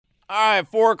All right,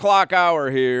 4 o'clock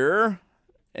hour here.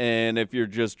 And if you're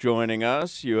just joining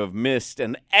us, you have missed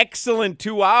an excellent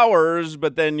 2 hours,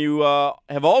 but then you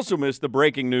have also missed the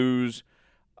breaking news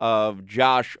of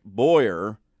Josh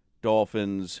Boyer,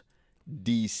 Dolphins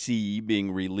DC,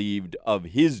 being relieved of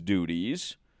his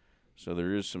duties. So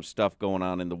there is some stuff going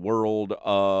on in the world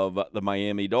of the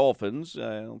Miami Dolphins.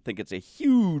 I don't think it's a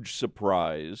huge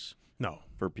surprise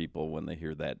for people when they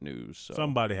hear that news. So.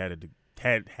 Somebody had it to.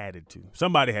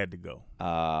 Somebody had to go.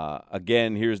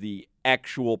 Again, here's the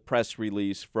actual press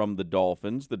release from the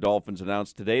Dolphins. The Dolphins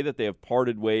announced today that they have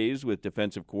parted ways with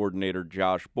defensive coordinator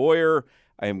Josh Boyer.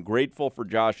 I am grateful for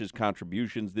Josh's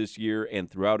contributions this year and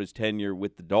throughout his tenure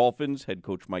with the Dolphins. Head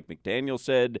coach Mike McDaniel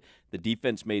said the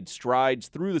defense made strides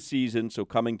through the season, so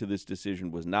coming to this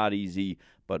decision was not easy,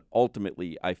 but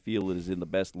ultimately I feel it is in the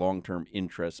best long-term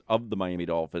interests of the Miami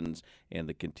Dolphins and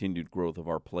the continued growth of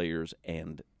our players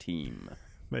and team.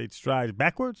 Made strides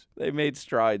backwards? They made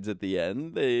strides at the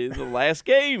end. The last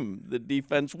game, the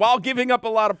defense, while giving up a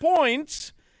lot of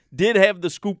points, did have the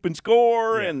scoop and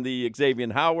score and the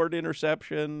Xavier Howard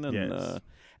interception. And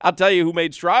I'll tell you who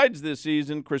made strides this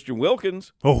season, Christian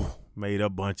Wilkins. Oh, made a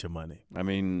bunch of money. I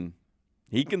mean,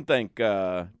 he can thank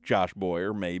Josh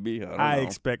Boyer, maybe. I don't know.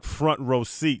 Expect front row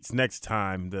seats next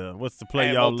time. What's the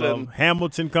play y'all love?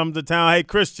 Hamilton comes to town. Hey,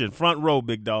 Christian, front row,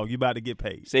 big dog. You about to get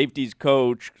paid. Safeties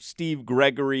coach Steve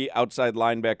Gregory, outside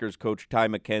linebackers coach Ty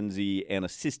McKenzie, and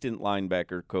assistant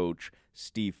linebacker coach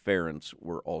Steve Ferentz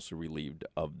were also relieved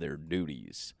of their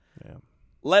duties. Yeah.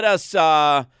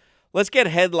 Let's get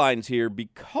headlines here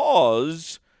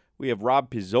because we have Rob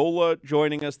Pizzola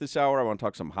joining us this hour. I want to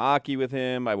talk some hockey with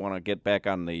him. I want to get back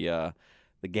on the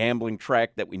gambling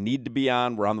track that we need to be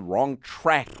on. We're on the wrong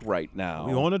track right now.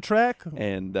 We on a track?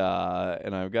 And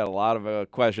I've got a lot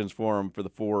of questions for him for the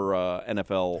 4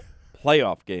 NFL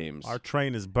playoff games. Our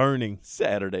train is burning.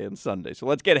 Saturday and Sunday. So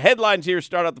let's get headlines here.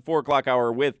 Start out the 4 o'clock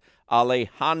hour with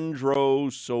Alejandro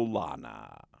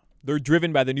Solana. They're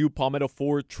driven by the new Palmetto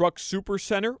Ford Truck Super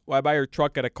Center. Why buy your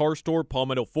truck at a car store?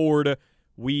 Palmetto Ford.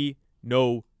 We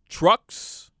know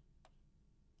trucks.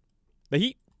 The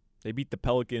Heat, they beat the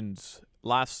Pelicans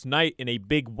last night in a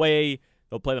big way.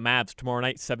 They'll play the Mavs tomorrow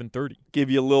night, 7:30.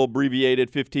 Give you a little abbreviated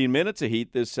 15 minutes of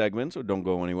Heat this segment, so don't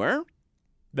go anywhere.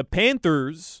 The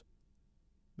Panthers,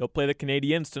 they'll play the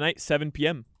Canadiens tonight, 7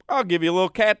 p.m. I'll give you a little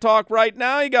cat talk right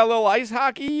now. You got a little ice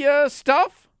hockey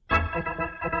stuff?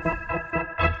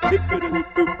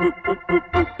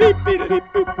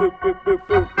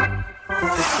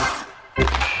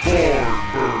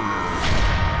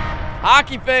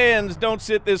 Hockey fans, don't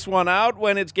sit this one out.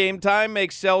 When it's game time,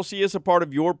 make Celsius a part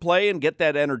of your play and get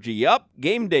that energy up.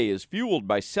 Game day is fueled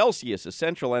by Celsius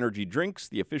Essential Energy Drinks,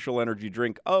 the official energy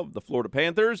drink of the Florida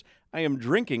Panthers. I am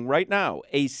drinking right now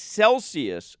a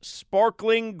Celsius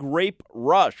Sparkling Grape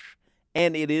Rush,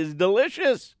 and it is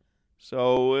delicious.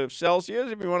 So if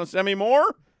Celsius, if you want to send me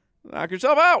more, knock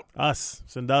yourself out.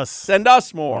 Send us. Send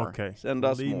us more. Okay. Send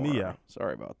us Leave more. me out.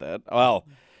 Sorry about that. Well,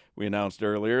 we announced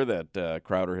earlier that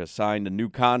Crowder has signed a new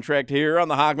contract here on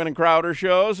the Hochman and Crowder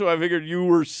show, so I figured you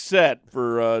were set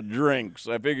for drinks.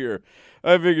 I figure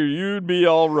you'd be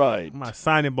all right. My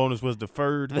signing bonus was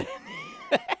deferred.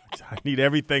 I need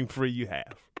everything free you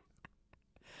have.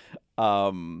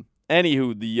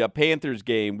 Anywho, the Panthers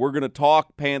game, we're going to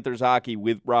talk Panthers hockey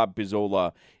with Rob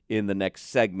Pizzola in the next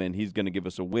segment. He's going to give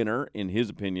us a winner, in his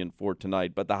opinion, for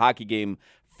tonight. But the hockey game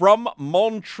from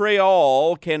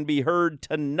Montreal can be heard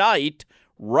tonight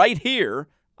right here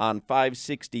on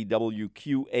 560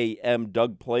 WQAM.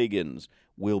 Doug Plagans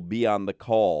will be on the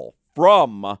call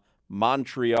from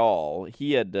Montreal.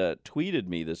 He had tweeted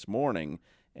me this morning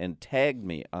and tagged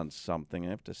me on something. I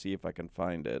have to see if I can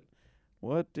find it.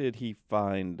 What did he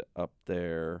find up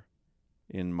there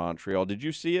in Montreal? Did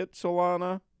you see it,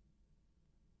 Solana?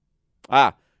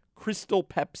 Crystal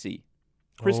Pepsi.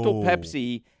 Crystal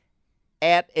Pepsi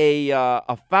at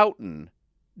a fountain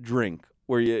drink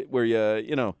where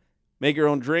you make your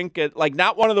own drink at, like,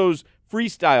 not one of those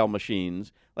freestyle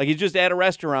machines. Like, he's just at a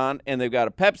restaurant and they've got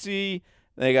a Pepsi,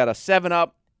 they got a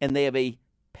 7-Up, and they have a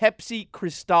Pepsi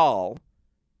Cristal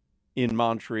in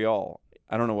Montreal.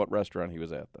 I don't know what restaurant he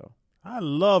was at, though. I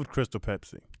loved Crystal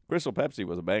Pepsi. Crystal Pepsi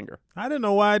was a banger. I didn't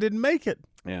know why I didn't make it.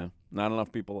 Yeah, not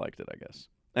enough people liked it, I guess.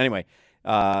 Anyway,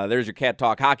 there's your Cat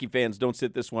Talk. Hockey fans, don't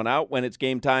sit this one out. When it's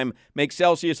game time, make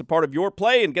Celsius a part of your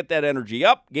play and get that energy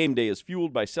up. Game day is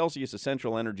fueled by Celsius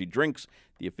Essential Energy Drinks,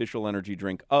 the official energy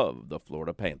drink of the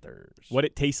Florida Panthers. What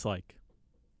it tastes like.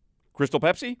 Crystal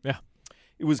Pepsi? Yeah.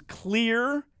 It was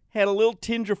clear, had a little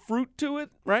tinge of fruit to it,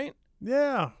 right?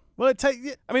 Yeah. Well, I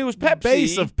mean, it was Pepsi.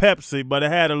 Base of Pepsi, but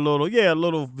it had a little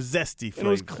zesty flavor. And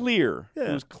it was clear.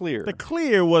 Yeah. It was clear. The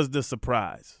clear was the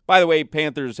surprise. By the way,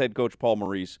 Panthers head coach Paul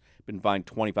Maurice been fined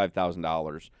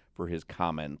 $25,000 for his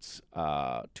comments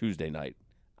Tuesday night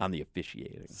on the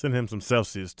officiating. Send him some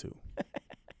Celsius, too.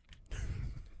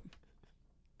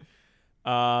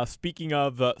 Speaking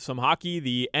of some hockey,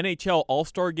 the NHL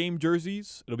All-Star Game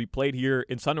jerseys, it'll be played here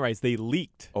in Sunrise. They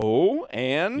leaked. Oh,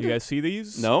 and? You guys see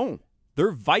these? No.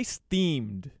 They're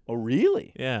Vice-themed. Oh,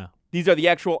 really? Yeah. These are the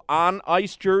actual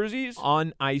on-ice jerseys?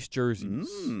 On-ice jerseys.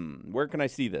 Where can I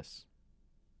see this?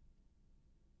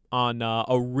 On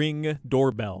a Ring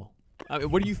doorbell. I mean,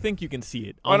 what do you think you can see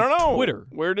it? I don't know. Twitter.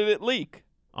 Where did it leak?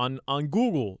 On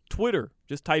Google, Twitter.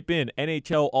 Just type in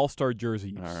NHL All-Star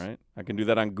jerseys. All right. I can do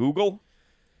that on Google?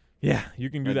 Yeah, you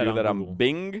can do that on Google. On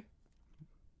Bing?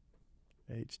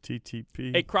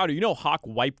 HTTP. Hey, Crowder, you know Hawk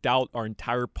wiped out our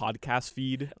entire podcast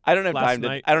feed I don't have last time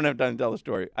night? I don't have time to tell the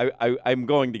story. I'm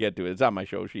going to get to it. It's on my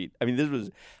show sheet. I mean, this was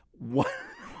one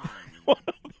of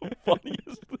the funniest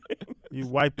things. You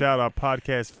wiped out our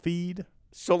podcast feed?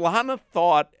 Solana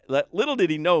thought, little did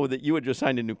he know that you had just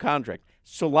signed a new contract.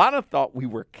 Solana thought we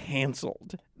were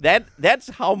canceled. That's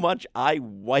how much I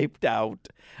wiped out.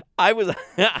 I was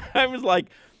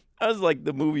like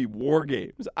the movie War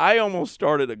Games. I almost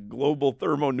started a global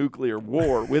thermonuclear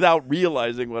war without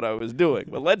realizing what I was doing.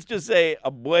 But let's just say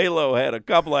Abuelo had a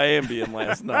couple of Ambien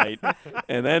last night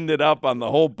and ended up on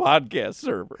the whole podcast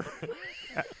server.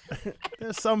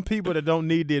 There's some people that don't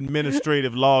need the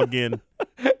administrative login.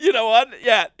 You know what?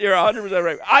 Yeah, you're 100%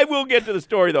 right. I will get to the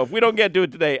story, though. If we don't get to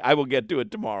it today, I will get to it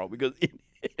tomorrow because it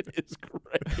is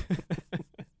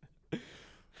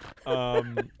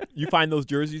great. You find those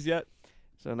jerseys yet?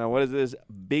 So now what is this?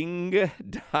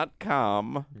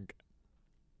 Bing.com.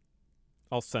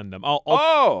 I'll send them.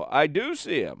 Oh, I do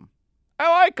see them. I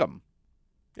like them.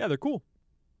 Yeah, they're cool.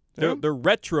 Yeah. They're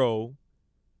retro.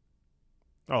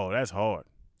 Oh, that's hard.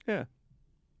 Yeah.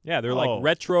 Yeah, they're like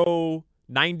retro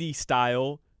 90s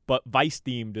style, but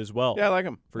Vice-themed as well. Yeah, I like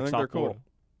them. For I think South they're cool. Florida.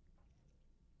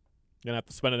 You're going to have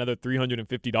to spend another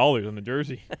 $350 on the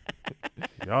jersey.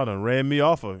 Y'all done ran me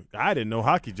off of. I didn't know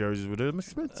hockey jerseys were this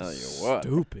expensive. Tell you what.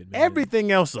 Stupid, man.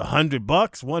 Everything else $100,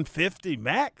 $150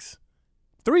 max,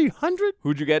 $300.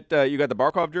 Who'd you get? You got the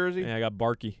Barkov jersey Yeah, I got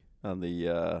Barkey. on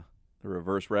the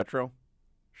reverse retro.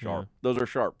 Sharp. Yeah. Those are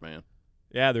sharp, man.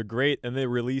 Yeah, they're great. And they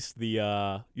released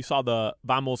the you saw the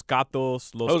Vamos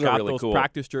Gatos, Los Those are Gatos really cool.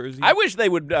 practice jersey. I wish they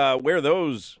would wear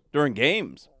those during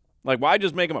games. Like, why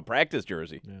just make them a practice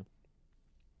jersey? Yeah.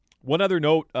 One other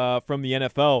note from the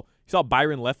NFL, you saw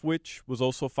Byron Leftwich was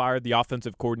also fired, the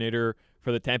offensive coordinator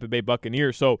for the Tampa Bay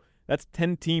Buccaneers. So that's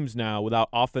 10 teams now without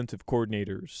offensive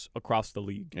coordinators across the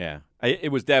league. Yeah.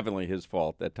 It was definitely his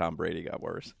fault that Tom Brady got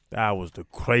worse. That was the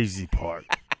crazy part.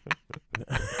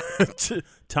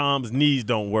 Tom's knees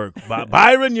don't work.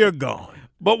 Byron, you're gone.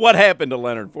 But what happened to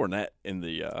Leonard Fournette in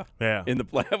the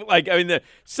play? Like, I mean,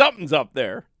 something's up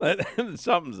there.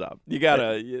 Something's up. You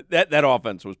gotta that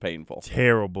offense was painful.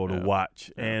 Terrible to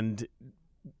watch. Yeah. And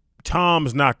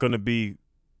Tom's not going to be.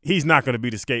 He's not going to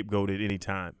be the scapegoat at any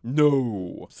time.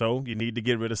 No. So you need to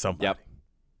get rid of somebody. Yep.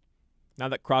 Now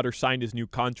that Crowder signed his new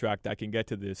contract, I can get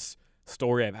to this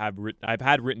story I've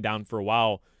had written down for a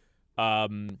while.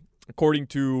 According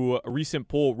to a recent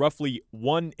poll, roughly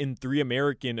 1 in 3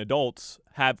 American adults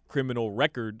have criminal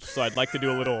records. So I'd like to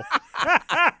do a little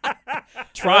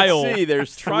trial. Let's see,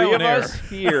 there's trial 3 of and error. us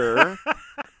here.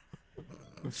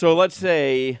 So let's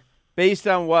say, based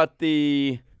on what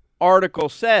the article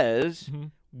says,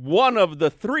 one of the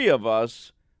 3 of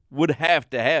us would have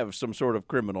to have some sort of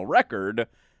criminal record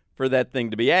for that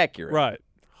thing to be accurate. Right.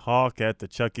 Hawk at the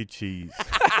Chuck E. Cheese.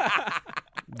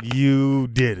 You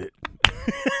did it.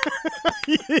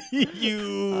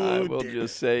 I will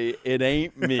just say it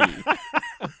ain't me.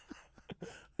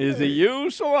 Is it you,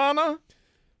 Solana?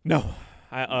 No,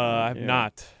 I've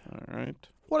not. All right.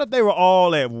 What if they were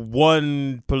all at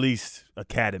one police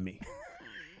academy?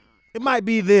 It might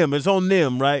be them. It's on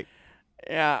them, right?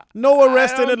 Yeah. No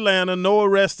arrest in Atlanta, no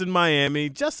arrest in Miami,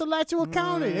 just Alachua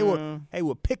County. They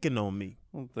were picking on me.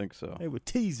 I don't think so. They were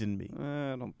teasing me.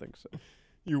 I don't think so.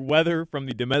 Your weather from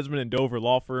the Demesman and Dover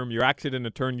Law Firm,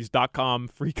 youraccidentattorneys.com,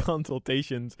 free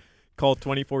consultations. Call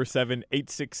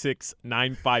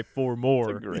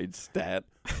 24/7-866-954-MORE. That's a great stat.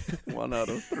 1 out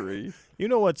of 3. You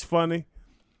know what's funny?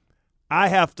 I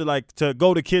have to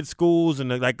go to kids' schools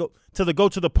and go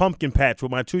to the pumpkin patch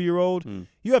with my 2-year-old.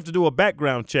 You have to do a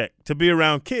background check to be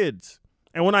around kids.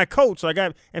 And when I coach,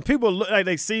 and people look like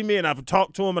they see me and I've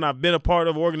talked to them and I've been a part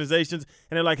of organizations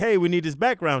and they're like, "Hey, we need this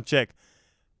background check."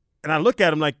 And I look at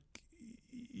them like,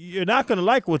 "You're not going to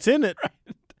like what's in it."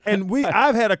 And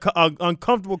I've had a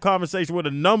uncomfortable conversation with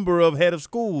a number of head of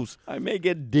schools. I may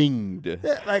get dinged.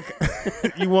 Yeah, like,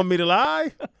 you want me to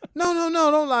lie? No,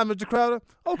 don't lie, Mr. Crowder.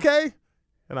 Okay.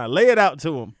 And I lay it out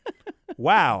to him.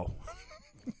 Wow.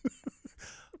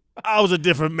 I was a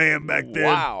different man back then.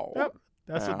 Wow. Yep.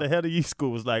 That's what the head of youth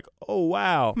school was like. Oh,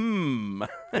 wow. Hmm.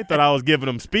 They thought I was giving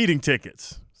them speeding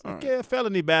tickets. It's like, yeah,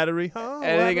 felony battery. Huh?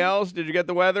 Anything else? Did you get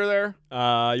the weather there?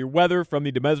 Your weather from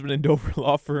the Demesman and Dover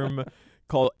law firm.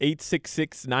 Call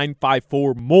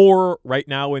 866-954-MORE. Right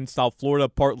now in South Florida,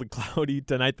 partly cloudy.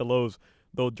 Tonight the lows,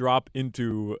 they'll drop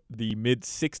into the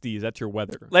mid-60s. That's your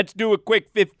weather. Let's do a quick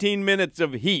 15 minutes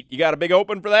of heat. You got a big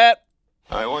open for that?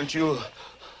 I want you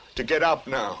to get up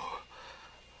now.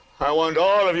 I want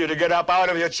all of you to get up out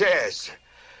of your chairs.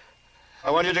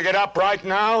 I want you to get up right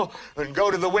now and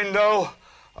go to the window,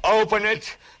 open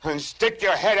it, and stick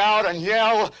your head out and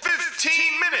yell, 15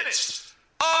 minutes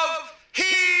of heat!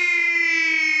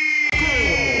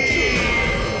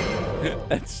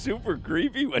 That's super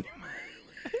creepy when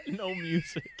No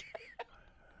music.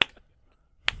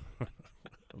 A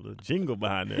little jingle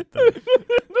behind that thing.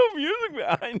 no music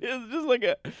behind it. It's just like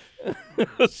a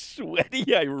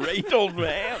sweaty, irate old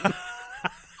man.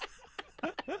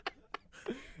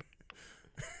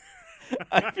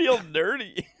 I feel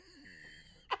dirty.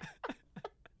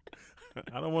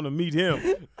 I don't want to meet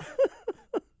him.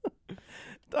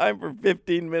 Time for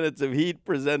 15 minutes of heat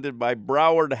presented by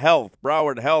Broward Health.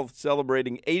 Broward Health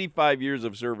celebrating 85 years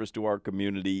of service to our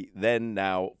community, then,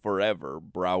 now, forever.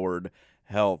 Broward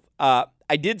Health. I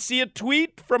did see a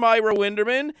tweet from Ira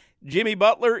Winderman. Jimmy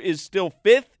Butler is still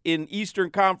 5th in Eastern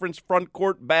Conference front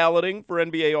court balloting for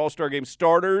NBA All-Star Game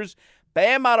starters.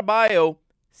 Bam Adebayo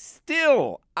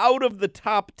still out of the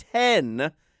top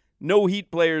 10. No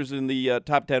Heat players in the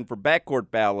top 10 for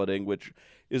backcourt balloting, which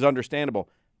is understandable.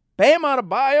 Bam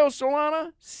Adebayo,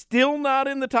 Solana, still not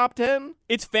in the top 10?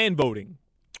 It's fan voting.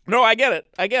 No, I get it.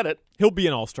 He'll be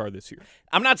an all-star this year.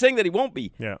 I'm not saying that he won't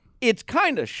be. Yeah. It's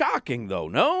kind of shocking, though,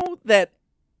 no?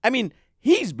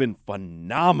 He's been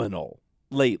phenomenal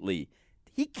lately.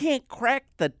 He can't crack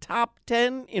the top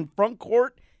 10 in front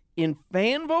court in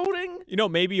fan voting? You know,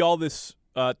 maybe all this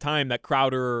time that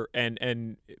Crowder and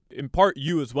in part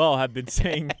you as well have been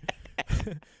saying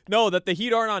no, that the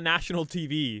Heat aren't on national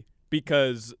TV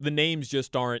because the names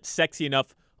just aren't sexy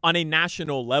enough on a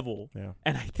national level. Yeah.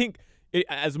 And I think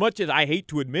as much as I hate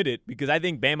to admit it, because I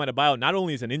think Bam Adebayo not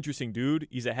only is an interesting dude,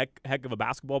 he's a heck of a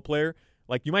basketball player.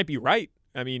 Like, you might be right.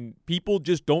 I mean, people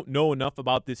just don't know enough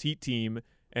about this Heat team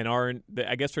and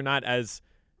I guess they're not as,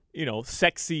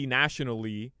 sexy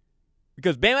nationally,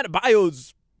 because Bam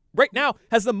Adebayo's right now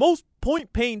has the most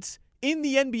point paints in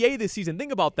the NBA this season.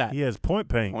 Think about that. He has point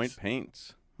paints. Point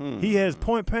paints. He has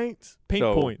point paints?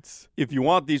 Paint points. If you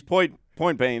want these point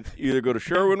paints, either go to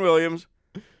Sherwin-Williams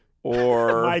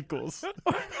or Michaels.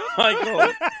 Michael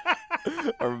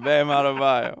or Bam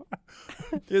Adebayo.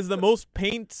 He has the most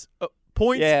points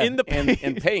in the paint.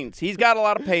 And paints. He's got a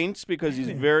lot of paints because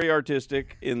he's very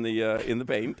artistic in the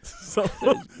paint. So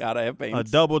he's gotta have paints. A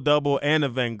double-double and a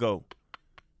Van Gogh.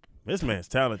 This man's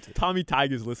talented. Tommy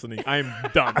Tiger's listening. I am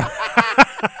done.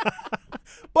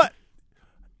 But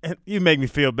and you make me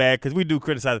feel bad because we do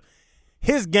criticize him.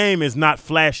 His game is not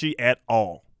flashy at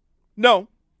all. No.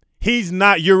 He's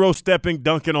not Euro-stepping,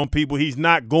 dunking on people. He's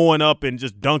not going up and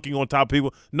just dunking on top of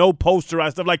people. No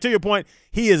posterized stuff. Like, to your point,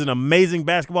 he is an amazing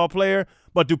basketball player,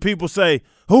 but do people say,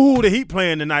 the Heat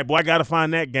playing tonight? Boy, I got to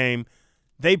find that game.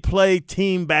 They play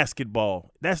team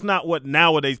basketball. That's not what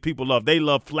nowadays people love. They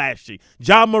love flashy.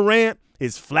 Ja Morant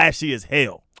is flashy as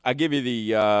hell. I'll give you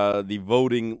the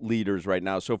voting leaders right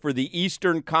now. So for the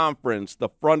Eastern Conference, the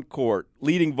front court,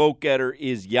 leading vote getter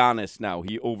is Giannis now.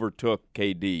 He overtook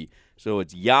KD. So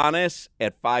it's Giannis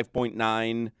at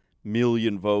 5.9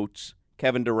 million votes.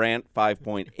 Kevin Durant,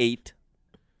 5.8.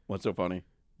 What's so funny?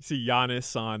 You see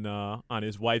Giannis on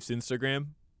his wife's Instagram?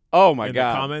 Oh, my in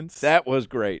God. The comments? That was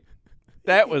great.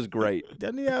 That was great.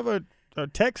 Doesn't he have a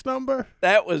text number?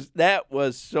 That was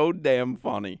so damn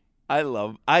funny. I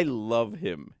love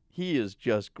him. He is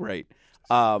just great.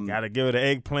 Got to give it an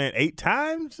eggplant 8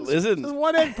 times? Listen. Just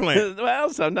one eggplant.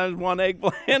 Well, sometimes one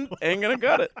eggplant ain't going to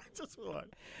cut it. Just one.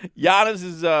 Giannis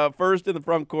is first in the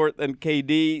front court, then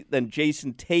KD, then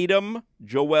Jason Tatum,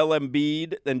 Joel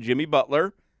Embiid, then Jimmy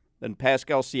Butler, then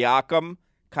Pascal Siakam,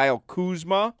 Kyle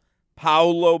Kuzma,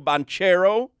 Paolo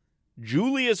Banchero,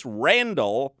 Julius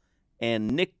Randle,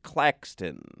 and Nick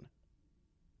Claxton.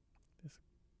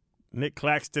 Nick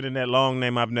Claxton and that long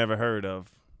name I've never heard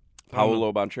of.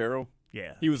 Paolo Banchero?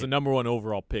 Yeah. He was the number 1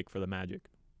 overall pick for the Magic.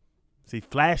 Is he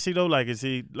flashy though? Like, is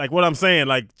he like what I'm saying?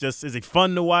 Like, just is he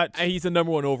fun to watch? And he's the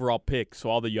number 1 overall pick, so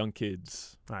all the young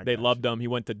kids they loved him. He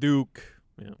went to Duke.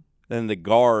 Yeah. Then the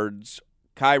guards: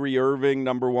 Kyrie Irving,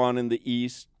 number 1 in the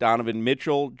East; Donovan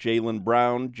Mitchell, Jaylen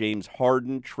Brown, James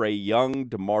Harden, Trae Young,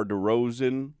 DeMar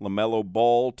DeRozan, LaMelo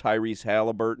Ball, Tyrese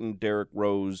Halliburton, Derrick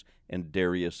Rose, and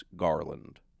Darius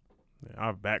Garland.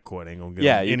 Our backcourt ain't gonna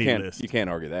get on any list. You can't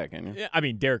argue that, can you? Yeah, I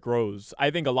mean, Derrick Rose.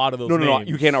 I think a lot of those No, names.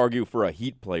 you can't argue for a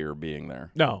Heat player being there.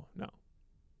 No.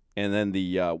 And then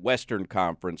the Western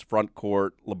Conference front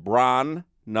court: LeBron,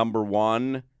 number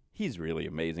 1. He's really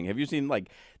amazing. Have you seen like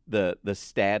the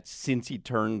stats since he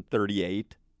turned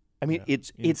 38? I mean,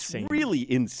 it's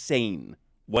really insane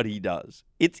what he does.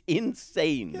 It's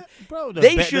insane. Yeah, bro,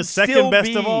 they should the second still best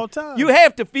be, of all time. You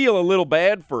have to feel a little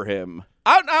bad for him.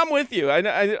 I'm with you.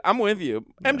 I'm with you.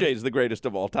 MJ's the greatest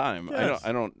of all time. Yes.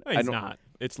 No, he's not.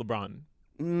 It's LeBron.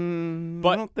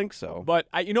 I don't think so. But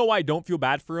you know why I don't feel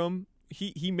bad for him?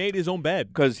 He made his own bed.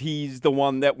 Because he's the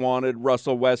one that wanted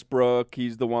Russell Westbrook.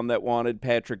 He's the one that wanted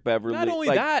Patrick Beverley. Not only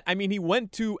that, I mean, he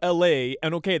went to L.A.,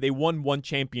 and okay, they won 1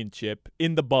 championship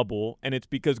in the bubble, and it's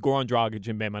because Goran Dragic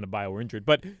and Bam Adebayo were injured.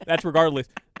 But that's regardless.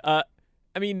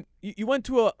 I mean, you went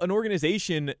to an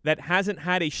organization that hasn't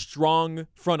had a strong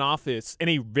front office in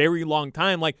a very long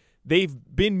time. Like, they've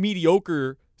been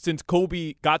mediocre since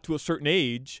Kobe got to a certain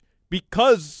age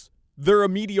because they're a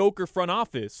mediocre front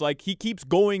office. Like, he keeps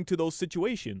going to those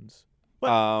situations.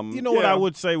 But you know what I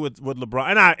would say with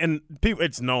LeBron, and people,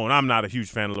 it's known I'm not a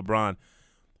huge fan of LeBron,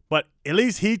 but at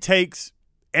least he takes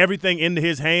everything into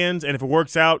his hands, and if it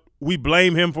works out, we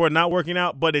blame him for it not working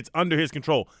out, but it's under his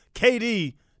control.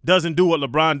 KD doesn't do what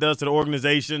LeBron does to the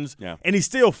organizations, and he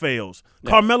still fails.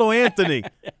 Carmelo Anthony,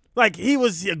 like he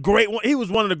was a great one. He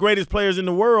was one of the greatest players in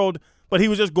the world, but he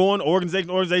was just going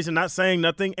organization, not saying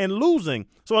nothing and losing.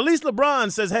 So at least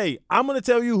LeBron says, hey, I'm going to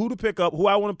tell you who to pick up, who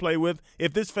I want to play with.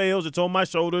 If this fails, it's on my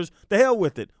shoulders. The hell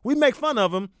with it. We make fun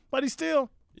of him, but he's still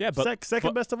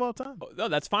second best of all time. No,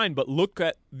 that's fine, but look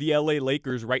at the L.A.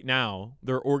 Lakers right now,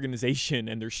 their organization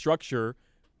and their structure.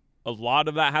 A lot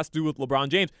of that has to do with LeBron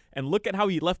James. And look at how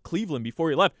he left Cleveland before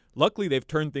he left. Luckily, they've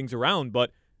turned things around,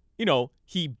 but you know,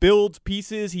 he builds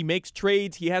pieces, he makes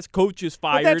trades, he has coaches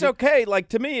fired. But that's okay. Like,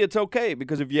 to me, it's okay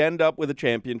because if you end up with a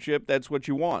championship, that's what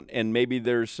you want. And maybe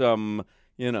there's some,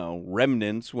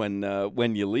 remnants when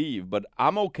you leave, but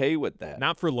I'm okay with that.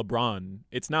 Not for LeBron.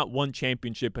 It's not 1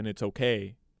 championship and it's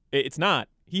okay. It's not.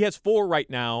 He has 4 right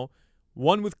now,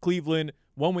 1 with Cleveland,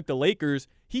 1 with the Lakers.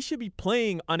 He should be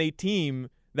playing on a team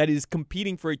that is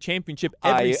competing for a championship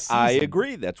every season. I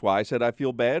agree. That's why I said I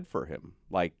feel bad for him.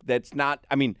 Like, that's not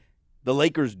 – I mean, the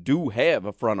Lakers do have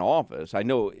a front office. I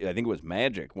think it was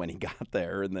Magic when he got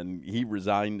there, and then he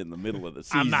resigned in the middle of the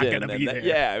season. I'm not going to be there.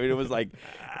 Yeah, I mean, it was like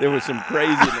there was some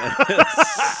craziness.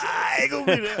 I ain't going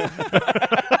to be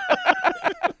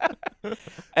there.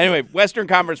 Anyway, Western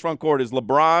Conference front court is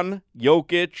LeBron,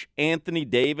 Jokic, Anthony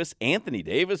Davis. Anthony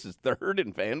Davis is 3rd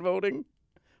in fan voting?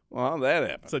 Well, that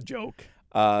happened. It's a joke.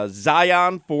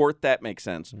 Zion 4th, that makes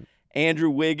sense. Andrew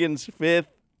Wiggins 5th,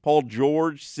 Paul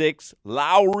George 6th,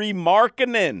 Lauri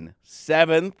Markkanen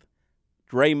 7th,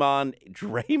 Draymond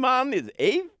is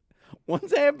 8th?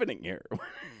 What's happening here?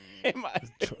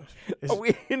 Are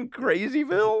we in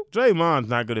Crazyville? Draymond's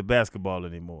not good at basketball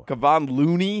anymore. Kevon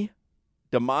Looney,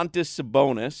 Domantas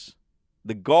Sabonis,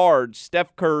 the guards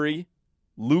Steph Curry,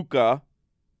 Luka,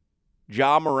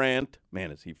 Ja Morant.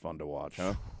 Man, is he fun to watch,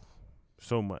 huh?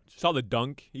 So much. Saw the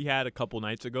dunk he had a couple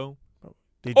nights ago.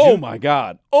 My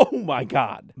God. Oh, my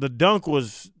God. The dunk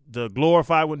was the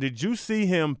glorified one. Did you see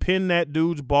him pin that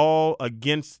dude's ball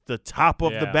against the top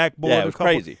of the backboard? Yeah, it was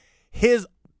crazy. His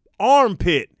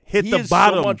armpit hit the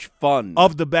bottom so much fun.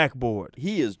 of the backboard.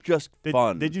 He is just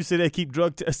fun. Did you see they keep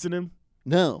drug testing him?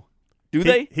 No. Do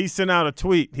they? He sent out a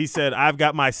tweet. He said, I've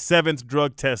got my 7th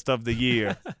drug test of the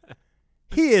year.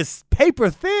 He is paper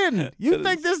thin. You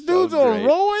think this dude's on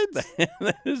roids?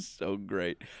 That is so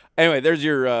great. Anyway, there's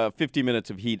your 50 minutes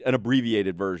of Heat, an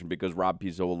abbreviated version because Rob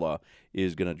Pizzola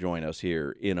is going to join us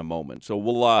here in a moment. So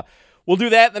we'll do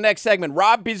that in the next segment.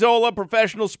 Rob Pizzola,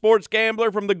 professional sports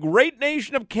gambler from the great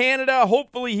nation of Canada.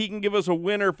 Hopefully he can give us a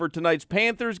winner for tonight's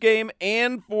Panthers game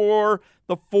and for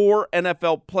the 4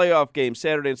 NFL playoff games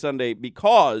Saturday and Sunday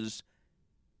because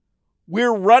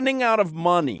we're running out of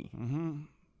money. Mm-hmm.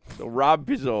 So Rob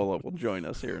Pizzola will join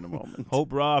us here in a moment.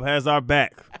 Hope Rob has our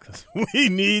back because we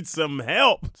need some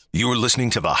help. You're listening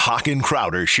to the Hawk and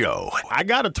Crowder Show. I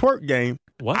got a twerk game.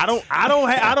 What? I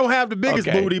don't have the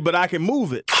biggest booty, but I can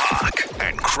move it. Hawk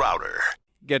and Crowder.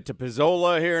 Get to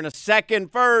Pizzola here in a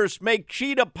second. First, make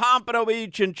Cheetah Pompano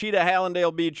Beach and Cheetah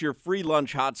Hallandale Beach your free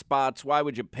lunch hotspots. Why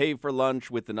would you pay for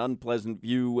lunch with an unpleasant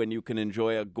view when you can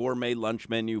enjoy a gourmet lunch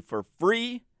menu for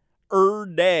free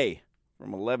day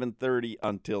from 11:30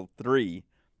 until 3?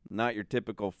 Not your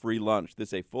typical free lunch. This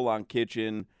is a full-on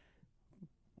kitchen.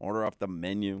 Order off the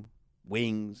menu.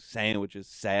 Wings, sandwiches,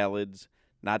 salads.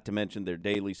 Not to mention their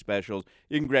daily specials.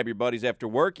 You can grab your buddies after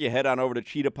work. You head on over to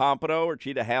Cheetah Pompano or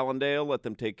Cheetah Hallandale. Let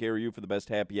them take care of you for the best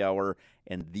happy hour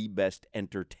and the best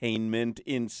entertainment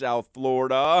in South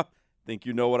Florida. Think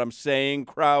you know what I'm saying,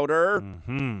 Crowder?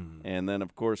 Mm-hmm. And then,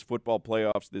 of course, football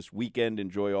playoffs this weekend.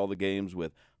 Enjoy all the games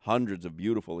with hundreds of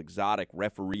beautiful, exotic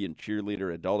referee and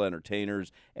cheerleader adult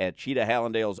entertainers at Cheetah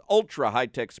Hallandale's ultra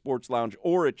high-tech sports lounge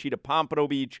or at Cheetah Pompano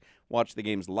Beach. Watch the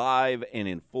games live and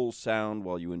in full sound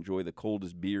while you enjoy the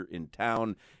coldest beer in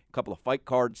town. A couple of fight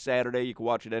cards Saturday. You can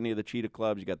watch at any of the Cheetah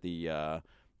clubs. You got the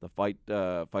fight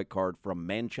card from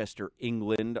Manchester,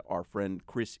 England. Our friend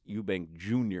Chris Eubank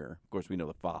Jr. Of course, we know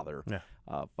the father. Yeah.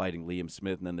 Fighting Liam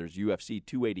Smith. And then there's UFC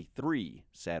 283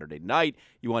 Saturday night.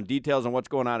 You want details on what's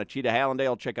going on at Cheetah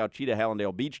Hallandale? Check out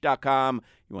CheetahHallandaleBeach.com.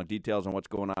 You want details on what's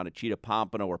going on at Cheetah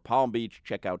Pompano or Palm Beach?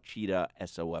 Check out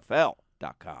CheetahSOFL.com.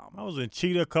 I was in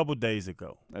Cheetah a couple days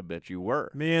ago. I bet you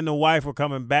were. Me and the wife were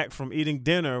coming back from eating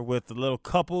dinner with the little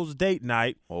couples date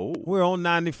night. Oh. We're on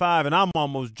 95, and I'm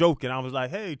almost joking. I was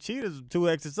like, hey, Cheetah's 2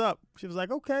 exits up. She was like,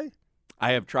 okay.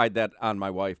 I have tried that on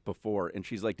my wife before, and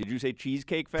she's like, did you say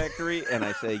Cheesecake Factory? And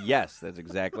I say, yes, that's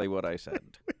exactly what I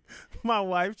said. My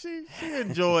wife, she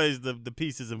enjoys the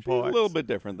pieces and parts. She's a little bit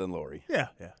different than Lori. Yeah.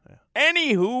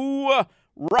 Anywho,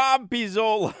 Rob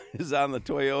Pizzola is on the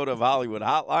Toyota of Hollywood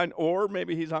hotline, or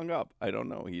maybe he's hung up. I don't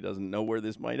know. He doesn't know where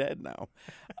this might head now.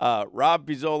 Rob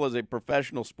Pizzola is a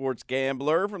professional sports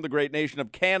gambler from the great nation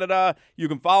of Canada. You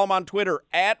can follow him on Twitter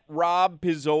at Rob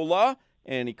Pizzola.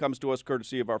 And he comes to us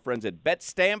courtesy of our friends at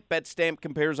BetStamp. BetStamp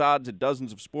compares odds at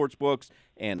dozens of sports books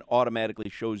and automatically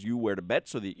shows you where to bet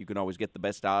so that you can always get the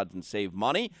best odds and save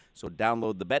money. So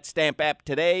download the BetStamp app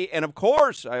today. And, of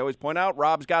course, I always point out,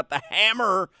 Rob's got the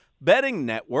Hammer Betting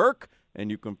Network. And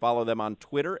you can follow them on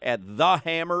Twitter at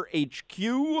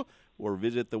TheHammerHQ or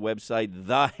visit the website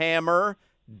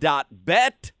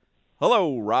thehammer.bet.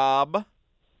 Hello, Rob.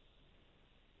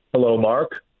 Hello,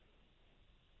 Mark.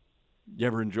 You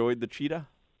ever enjoyed the Cheetah?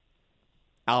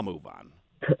 I'll move on.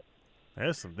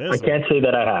 There's some I can't say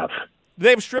that I have. Do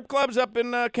they have strip clubs up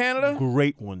in Canada?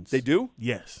 great ones. They do?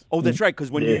 Yes. Oh, that's right, because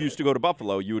when you used to go to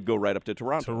Buffalo, you would go right up to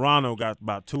Toronto. Toronto got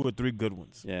about 2 or 3 good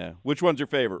ones. Yeah. Which one's your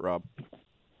favorite, Rob?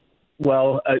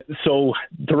 Well, so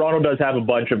Toronto does have a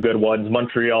bunch of good ones.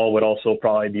 Montreal would also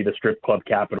probably be the strip club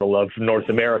capital of North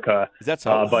America. Is that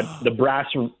so? But the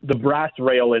brass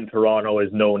rail in Toronto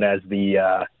is known as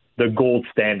the gold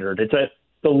standard. It's a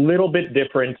little bit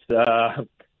different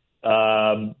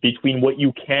between what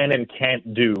you can and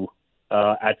can't do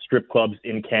at strip clubs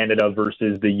in Canada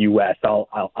versus the U.S.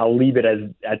 I'll leave it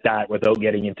at that without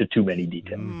getting into too many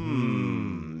details.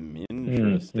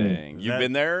 Interesting. You've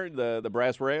been there, the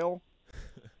brass rail?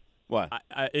 What?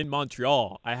 I, in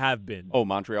Montreal, I have been. Oh,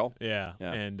 Montreal? Yeah.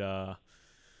 Yeah. And on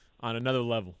another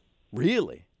level.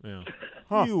 Really? Yeah.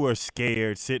 Huh. You were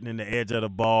scared sitting in the edge of the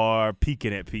bar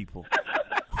peeking at people.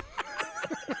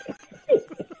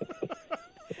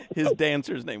 His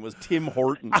dancer's name was Tim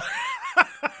Horton.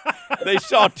 They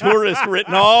saw tourist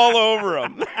written all over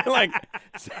him.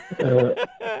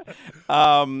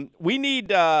 We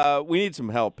need some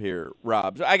help here,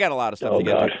 Rob. So I got a lot of stuff to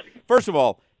get to. First of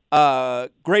all,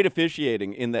 great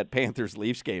officiating in that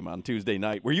Panthers-Leafs game on Tuesday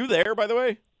night. Were you there, by the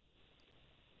way?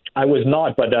 I was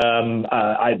not, but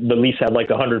the Leafs had like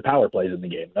 100 power plays in the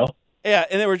game, no? Yeah,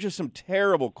 and there were just some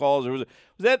terrible calls. Was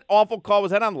that awful call?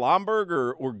 Was that on Lomberg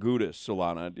or Gudas,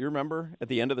 Solana? Do you remember at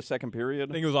the end of the second period?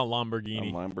 I think it was on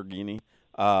Lamborghini.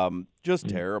 Just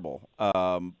terrible.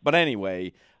 But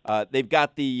anyway, they've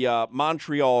got the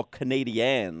Montreal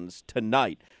Canadiens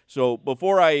tonight. So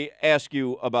before I ask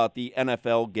you about the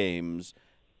NFL games,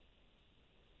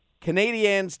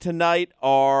 Canadiens tonight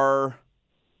are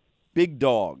big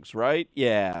dogs, right?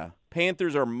 Yeah.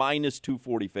 Panthers are minus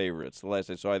 240 favorites. The last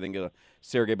I saw, I think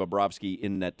Sergei Bobrovsky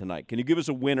in net tonight. Can you give us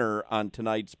a winner on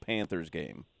tonight's Panthers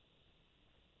game?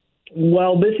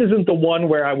 Well, this isn't the one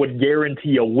where I would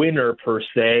guarantee a winner per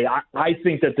se. I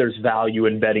think that there's value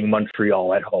in betting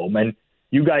Montreal at home. And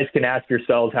you guys can ask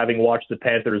yourselves, having watched the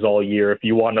Panthers all year, if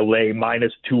you want to lay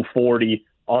minus 240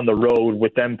 on the road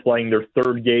with them playing their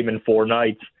third game in 4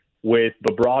 nights with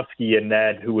Bobrovsky in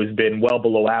net, who has been well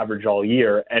below average all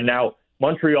year. And now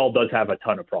Montreal does have a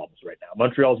ton of problems right now.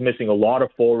 Montreal's missing a lot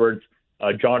of forwards.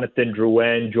 Jonathan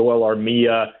Drouin, Joel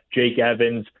Armia, Jake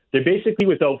Evans, they're basically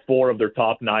without 4 of their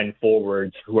top 9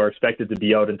 forwards who are expected to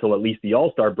be out until at least the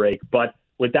All-Star break. But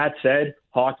with that said,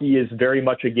 hockey is very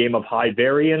much a game of high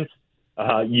variance.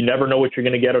 You never know what you're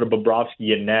going to get out of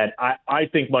Bobrovsky and net. I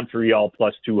think Montreal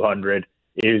plus 200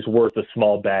 is worth a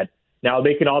small bet. Now,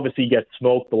 they can obviously get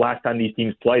smoked. The last time these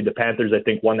teams played, the Panthers, I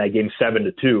think, won that game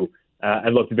 7-2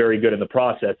 and looked very good in the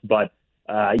process. But,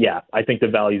 yeah, I think the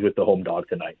value's with the home dog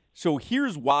tonight. So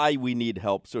here's why we need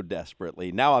help so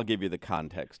desperately. Now I'll give you the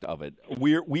context of it.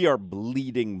 We are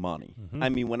bleeding money. I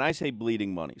mean, when I say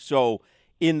bleeding money, so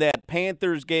in that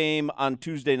Panthers game on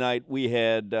Tuesday night, we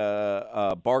had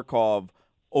Barkov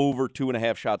over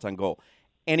 2.5 shots on goal.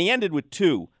 And he ended with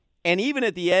 2. And even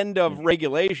at the end of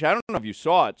regulation, I don't know if you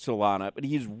saw it, Solana, but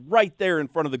he's right there in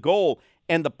front of the goal.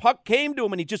 And the puck came to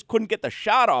him, and he just couldn't get the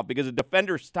shot off because a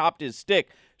defender stopped his stick.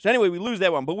 So anyway, we lose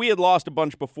that one. But we had lost a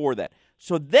bunch before that.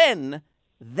 So then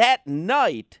that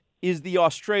night is the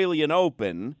Australian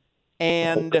Open.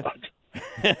 And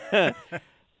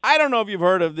I don't know if you've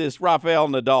heard of this Rafael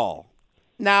Nadal.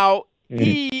 Now,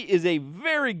 he is a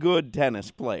very good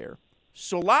tennis player.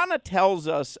 Solana tells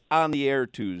us on the air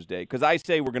Tuesday, because I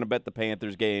say we're going to bet the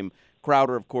Panthers game.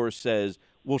 Crowder, of course, says,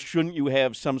 well, shouldn't you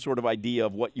have some sort of idea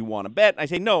of what you want to bet? And I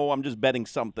say, no, I'm just betting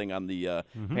something on the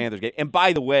Panthers game. And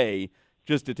by the way,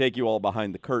 just to take you all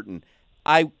behind the curtain,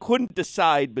 I couldn't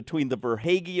decide between the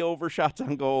Verhaeghe over shots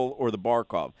on goal or the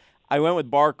Barkov. I went with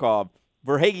Barkov.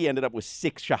 Verhaeghe ended up with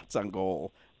 6 shots on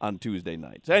goal on Tuesday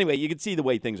night. So anyway, you can see the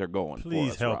way things are going. Please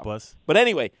for us, help Rob. us. But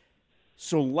anyway,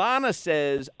 Solana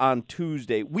says on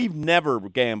Tuesday, we've never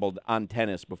gambled on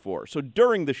tennis before. So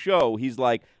during the show, he's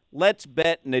like, let's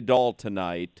bet Nadal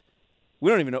tonight.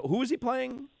 We don't even know. Who is he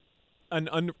playing? An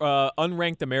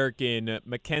unranked American,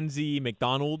 Mackenzie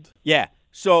McDonald. Yeah.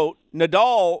 So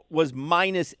Nadal was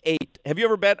 -8. Have you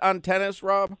ever bet on tennis,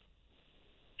 Rob?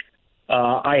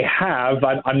 I have.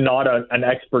 I'm not an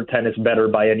expert tennis bettor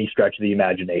by any stretch of the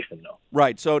imagination, though.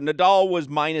 Right. So Nadal was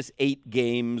 -8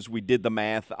 games. We did the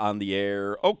math on the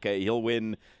air. Okay, he'll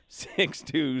win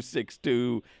 6-2,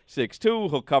 6-2, 6-2.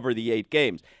 He'll cover the 8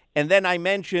 games. And then I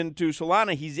mentioned to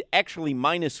Solana he's actually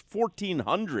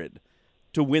 -1,400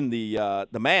 to win the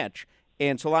match.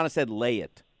 And Solana said, lay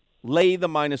it. Lay the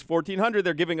 -1,400.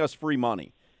 They're giving us free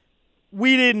money.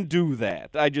 We didn't do that.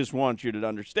 I just want you to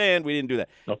understand we didn't do that.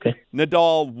 Okay.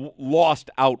 Nadal lost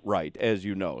outright, as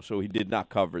you know, so he did not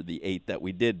cover the 8 that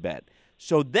we did bet.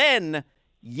 So then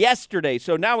yesterday,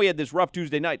 so now we had this rough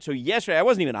Tuesday night. So yesterday, I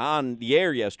wasn't even on the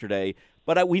air yesterday,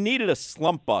 but we needed a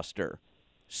slump buster.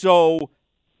 So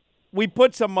we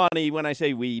put some money, when I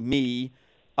say me,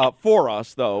 for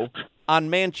us, though, on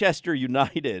Manchester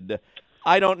United.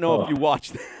 I don't know if you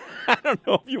watched I don't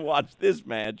know if you watched this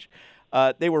match.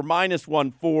 They were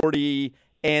 -140,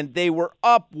 and they were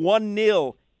up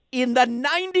 1-0 in the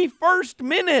 91st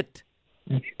minute.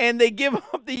 And they give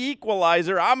up the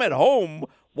equalizer. I'm at home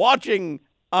watching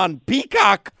on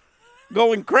Peacock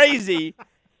going crazy.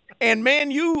 And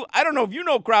Man U, I don't know if you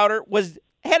know, Crowder,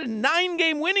 had a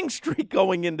 9-game winning streak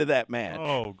going into that match.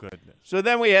 Oh, goodness. So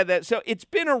then we had that. So it's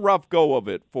been a rough go of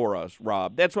it for us,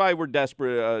 Rob. That's why we're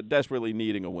desperately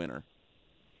needing a winner.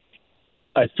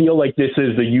 I feel like this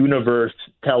is the universe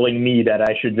telling me that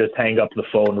I should just hang up the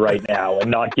phone right now and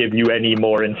not give you any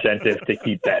more incentive to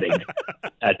keep betting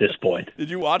at this point. Did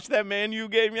you watch that Man U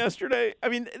game yesterday? I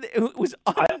mean, it was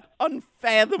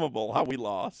unfathomable how we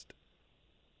lost.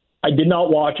 I did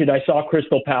not watch it. I saw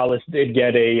Crystal Palace did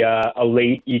get a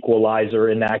late equalizer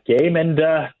in that game. And,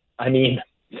 I mean,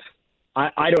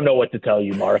 I don't know what to tell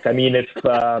you, Mark. I mean, if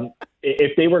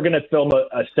they were going to film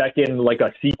a second, like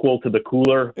a sequel to The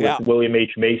Cooler with William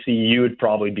H. Macy, you would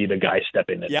probably be the guy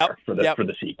stepping in there for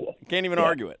the sequel. Can't even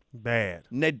argue it. Bad.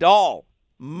 Nadal,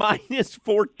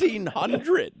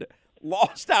 -1,400.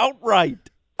 Lost outright.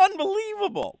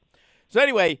 Unbelievable. So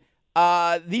anyway,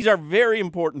 these are very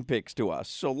important picks to us,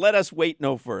 so let us wait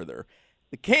no further.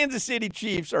 The Kansas City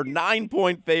Chiefs are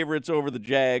 9-point favorites over the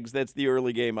Jags. That's the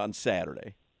early game on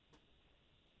Saturday.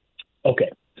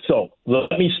 Okay, so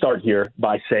let me start here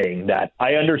by saying that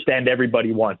I understand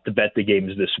everybody wants to bet the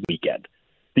games this weekend.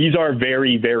 These are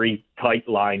very, very tight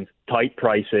lines, tight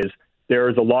prices. There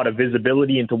is a lot of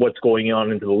visibility into what's going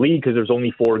on into the league because there's only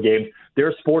 4 games. There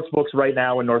are sports books right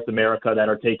now in North America that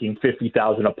are taking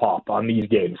 $50,000 a pop on these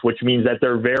games, which means that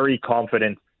they're very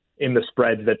confident in the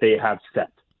spreads that they have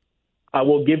set. I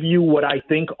will give you what I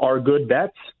think are good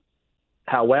bets.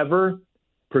 However,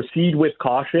 proceed with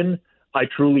caution. I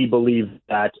truly believe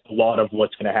that a lot of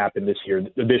what's going to happen this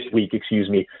week, it's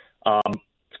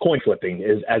coin flipping,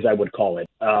 as I would call it.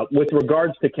 With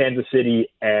regards to Kansas City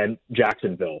and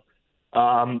Jacksonville,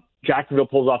 Jacksonville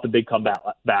pulls off the big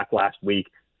comeback last week.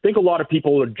 think a lot of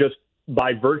people are just,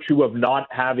 by virtue of not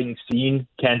having seen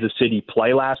Kansas City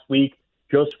play last week,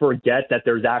 just forget that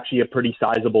there's actually a pretty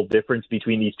sizable difference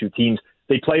between these two teams.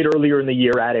 They played earlier in the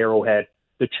year at Arrowhead.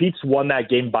 The Chiefs won that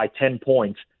game by 10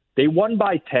 points. They won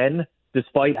by 10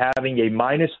 despite having a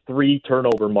 -3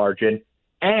 turnover margin,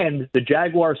 and the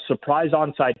Jaguars surprise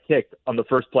onside kick on the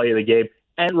first play of the game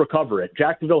and recover it.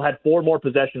 Jacksonville had 4 more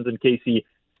possessions than KC,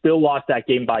 still lost that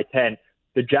game by 10.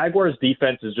 The Jaguars'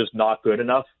 defense is just not good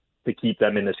enough to keep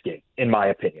them in this game, in my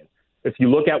opinion. If you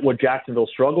look at what Jacksonville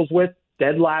struggles with,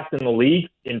 dead last in the league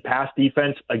in pass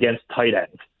defense against tight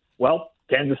ends. Well,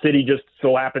 Kansas City just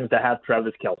so happens to have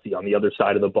Travis Kelce on the other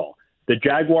side of the ball. The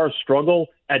Jaguars struggle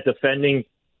at defending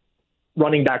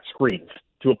running back screens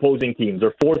to opposing teams.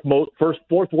 They're fourth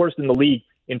worst in the league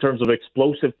in terms of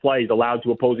explosive plays allowed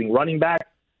to opposing running back.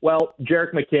 Well,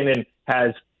 Jerick McKinnon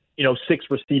has, 6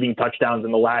 receiving touchdowns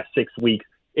in the last 6 weeks.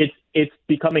 It's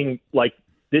becoming like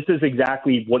this is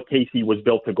exactly what KC was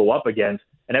built to go up against.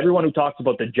 And everyone who talks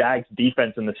about the Jags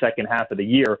defense in the second half of the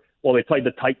year, well, they played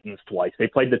the Titans twice. They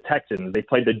played the Texans. They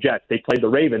played the Jets. They played the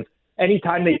Ravens.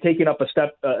 Anytime they've taken up a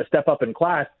step up in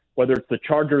class, whether it's the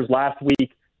Chargers last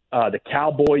week, the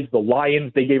Cowboys, the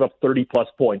Lions, they gave up 30-plus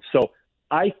points. So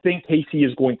I think KC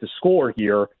is going to score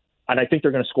here, and I think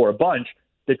they're going to score a bunch.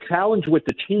 The challenge with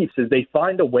the Chiefs is they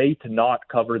find a way to not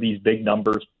cover these big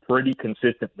numbers pretty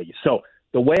consistently. So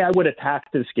the way I would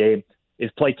attack this game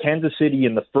is play Kansas City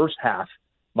in the first half,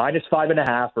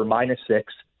 -5.5 or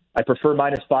 -6. I prefer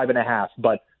 -5.5,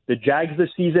 but the Jags this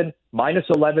season,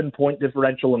 -11 point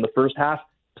differential in the first half,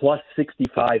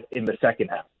 +65 in the second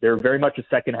half. They're very much a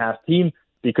second half team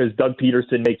because Doug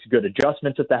Peterson makes good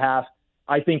adjustments at the half.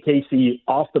 I think KC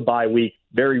off the bye week,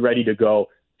 very ready to go,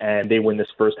 and they win this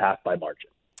first half by margin.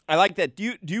 I like that.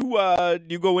 Do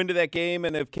you go into that game,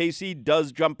 and if KC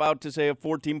does jump out to say a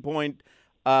 14-point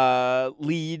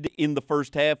lead in the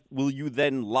first half, will you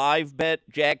then live bet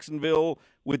Jacksonville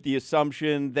with the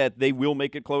assumption that they will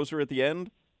make it closer at the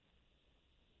end?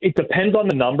 It depends on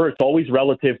the number. It's always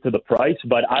relative to the price,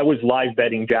 but I was live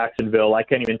betting Jacksonville. I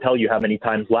can't even tell you how many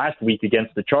times last week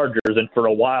against the Chargers, and for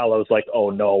a while I was like, oh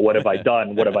no, what have I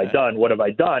done? What have I done? What have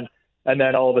I done? And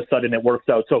then all of a sudden it works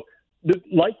out. So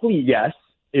likely yes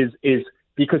is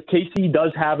because KC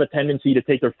does have a tendency to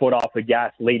take their foot off the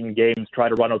gas late in games, try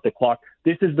to run out the clock.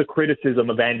 This is the criticism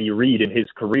of Andy Reid in his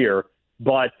career,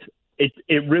 but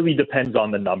it really depends on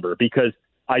the number because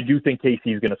I do think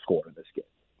KC is going to score in this game.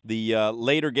 The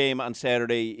later game on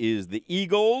Saturday is the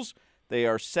Eagles. They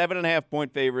are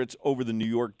 7.5-point favorites over the New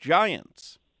York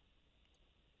Giants.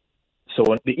 So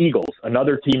the Eagles,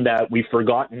 another team that we've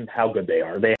forgotten how good they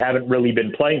are. They haven't really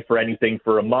been playing for anything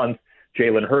for a month.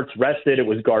 Jalen Hurts rested. It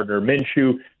was Gardner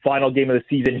Minshew. Final game of the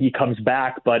season, he comes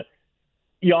back, but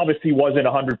he obviously wasn't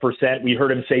 100%. We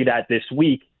heard him say that this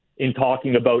week in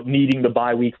talking about needing the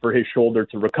bye week for his shoulder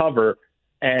to recover.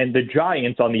 And the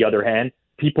Giants, on the other hand,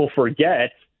 people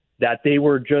forget that they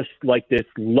were just like this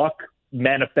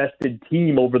luck-manifested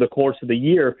team over the course of the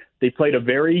year. They played a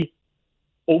very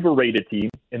overrated team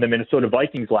in the Minnesota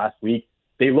Vikings last week.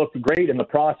 They looked great in the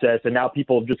process, and now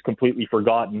people have just completely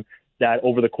forgotten that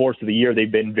over the course of the year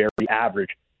they've been very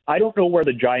average. I don't know where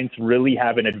the Giants really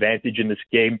have an advantage in this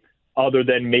game other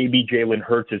than maybe Jalen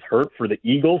Hurts is hurt for the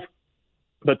Eagles,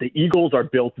 but the Eagles are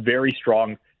built very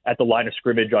strong at the line of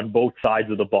scrimmage on both sides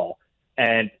of the ball.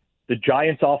 And the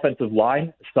Giants' offensive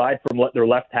line, aside from their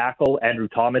left tackle, Andrew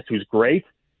Thomas, who's great,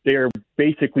 they're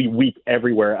basically weak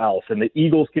everywhere else. And the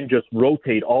Eagles can just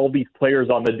rotate all these players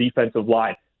on the defensive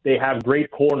line. They have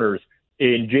great corners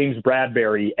in James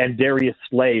Bradbury and Darius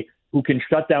Slay, who can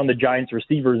shut down the Giants'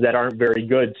 receivers that aren't very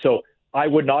good. So I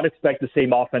would not expect the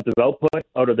same offensive output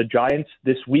out of the Giants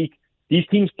this week. These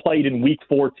teams played in Week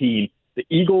 14. The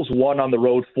Eagles won on the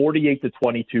road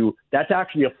 48-22. That's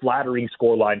actually a flattering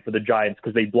scoreline for the Giants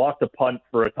because they blocked a punt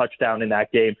for a touchdown in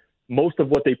that game. Most of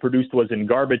what they produced was in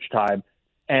garbage time.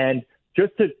 And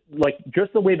just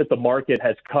the way that the market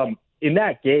has come in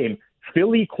that game,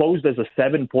 Philly closed as a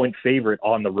 7-point favorite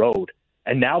on the road.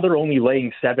 And now they're only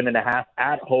laying 7.5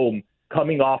 at home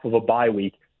coming off of a bye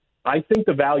week. I think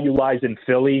the value lies in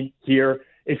Philly here.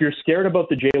 If you're scared about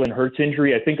the Jalen Hurts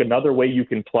injury, I think another way you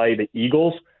can play the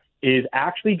Eagles is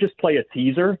actually just play a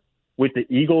teaser with the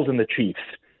Eagles and the Chiefs.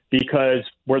 Because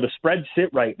where the spreads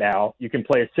sit right now, you can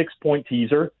play a 6-point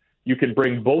teaser. You can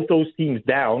bring both those teams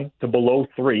down to below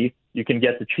 3. You can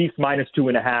get the Chiefs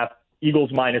 -2.5,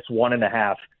 Eagles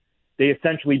 -1.5. They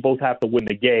essentially both have to win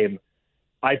the game.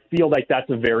 I feel like that's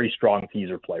a very strong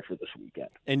teaser play for this weekend.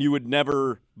 And you would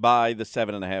never buy the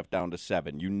 7.5 down to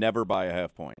 7. You never buy a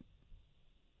half point.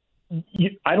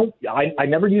 I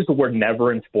never use the word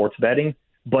never in sports betting,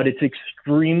 but it's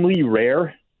extremely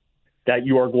rare that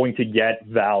you are going to get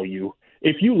value.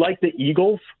 If you like the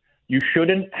Eagles, you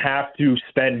shouldn't have to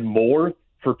spend more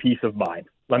for peace of mind.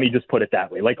 Let me just put it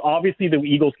that way. Like, obviously, the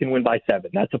Eagles can win by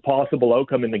 7. That's a possible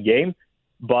outcome in the game.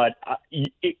 But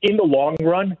in the long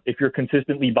run, if you're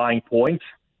consistently buying points,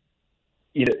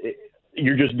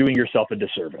 you're just doing yourself a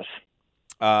disservice.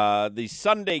 The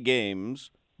Sunday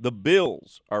games, the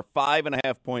Bills are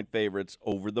 5.5-point favorites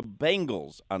over the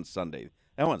Bengals on Sunday.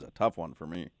 That one's a tough one for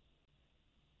me.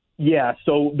 Yeah,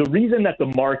 so the reason that the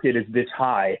market is this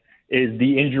high is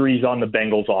the injuries on the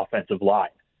Bengals offensive line.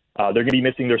 They're going to be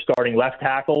missing their starting left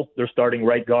tackle, their starting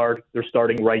right guard, their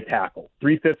starting right tackle.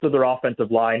 3/5 of their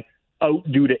offensive line out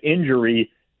due to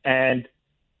injury. And,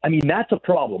 I mean, that's a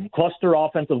problem. Cluster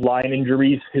offensive line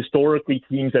injuries, historically,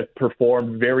 teams have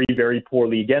performed very, very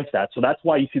poorly against that. So that's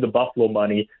why you see the Buffalo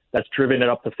money that's driven it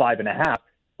up to 5.5.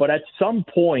 But at some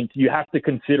point, you have to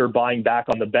consider buying back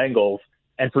on the Bengals.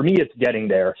 And for me, it's getting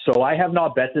there. So I have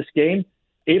not bet this game.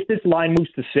 If this line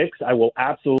moves to 6, I will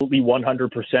absolutely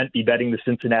 100% be betting the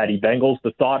Cincinnati Bengals.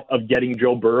 The thought of getting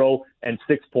Joe Burrow and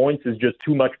 6 points is just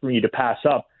too much for me to pass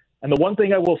up. And the one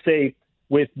thing I will say,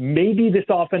 with maybe this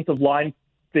offensive line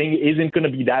thing isn't going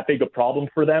to be that big a problem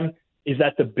for them, is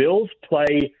that the Bills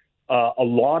play a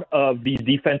lot of these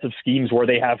defensive schemes where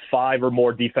they have 5 or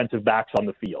more defensive backs on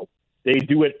the field. They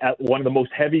do it at one of the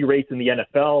most heavy rates in the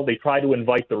NFL. They try to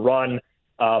invite the run.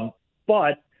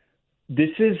 But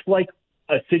this is like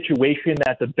a situation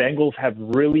that the Bengals have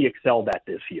really excelled at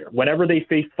this year. Whenever they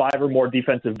face 5 or more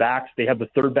defensive backs, they have the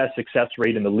 3rd best success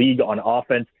rate in the league on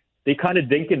offense. They kind of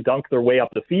dink and dunk their way up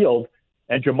the field.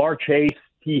 And Jamar Chase,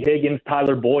 T. Higgins,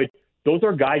 Tyler Boyd, those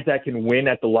are guys that can win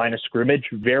at the line of scrimmage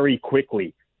very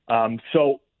quickly.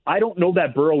 So I don't know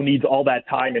that Burrow needs all that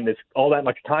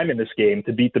much time in this game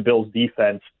to beat the Bills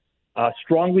defense.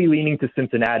 Strongly leaning to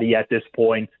Cincinnati at this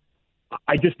point.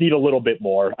 I just need a little bit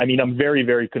more. I mean, I'm very,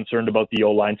 very concerned about the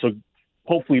O-line, so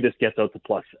hopefully this gets out to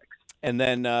 +6. And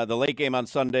then the late game on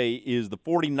Sunday is the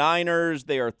 49ers.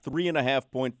 They are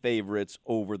 3.5-point favorites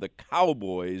over the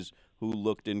Cowboys, who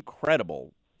looked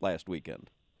incredible last weekend.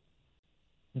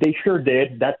 They sure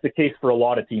did. That's the case for a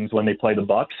lot of teams when they play the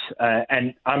Bucs.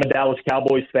 And I'm a Dallas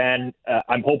Cowboys fan.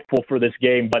 I'm hopeful for this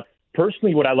game, but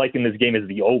personally what I like in this game is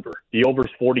the over. The over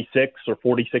is 46 or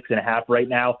 46.5 right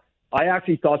now. I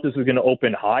actually thought this was going to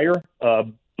open higher,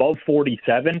 above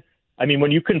 47. I mean,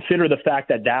 when you consider the fact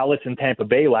that Dallas and Tampa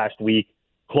Bay last week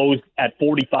closed at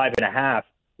 45.5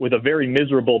 with a very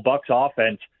miserable Bucs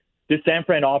offense, this San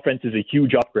Fran offense is a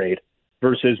huge upgrade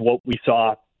versus what we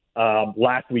saw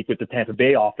last week with the Tampa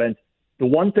Bay offense. The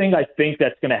one thing I think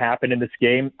that's going to happen in this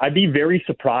game, I'd be very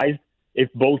surprised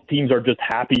if both teams are just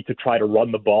happy to try to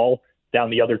run the ball down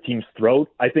the other team's throat.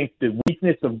 I think the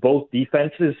weakness of both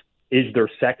defenses is their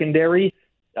secondary.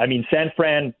 I mean, San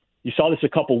Fran, you saw this a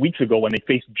couple weeks ago when they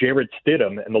faced Jarrett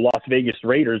Stidham and the Las Vegas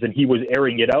Raiders, and he was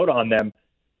airing it out on them.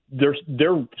 Their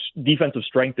defensive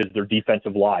strength is their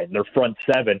defensive line, their front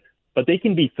 7, but they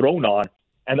can be thrown on.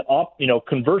 And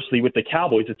conversely, with the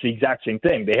Cowboys, it's the exact same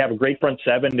thing. They have a great front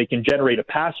 7. They can generate a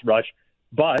pass rush,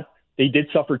 but they did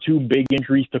suffer 2 big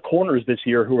injuries to corners this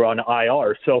year who are on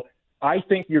IR. So I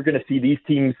think you're going to see these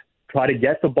teams try to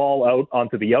get the ball out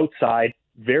onto the outside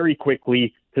very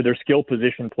quickly to their skill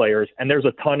position players. And there's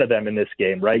a ton of them in this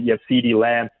game, right? You have CeeDee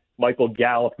Lamb, Michael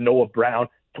Gallup, Noah Brown,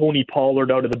 Tony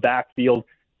Pollard out of the backfield.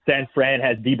 San Fran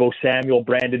has Deebo Samuel,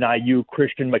 Brandon Ayuk,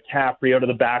 Christian McCaffrey out of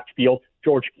the backfield,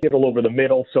 George Kittle over the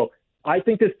middle. So I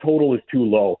think this total is too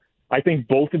low. I think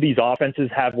both of these offenses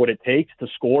have what it takes to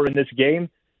score in this game.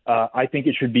 I think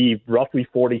it should be roughly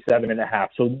 47.5.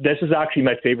 So this is actually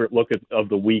my favorite look of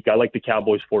the week. I like the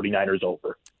Cowboys 49ers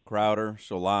over. Crowder,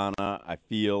 Solana, I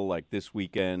feel like this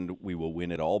weekend we will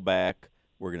win it all back.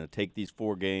 We're going to take these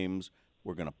 4 games.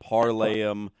 We're going to parlay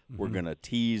them. Mm-hmm. We're going to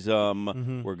tease them.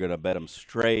 Mm-hmm. We're going to bet them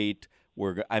straight.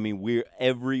 We're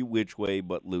every which way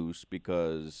but loose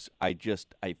because I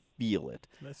feel it.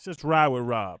 Let's just ride with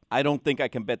Rob. I don't think I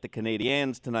can bet the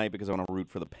Canadiens tonight because I want to root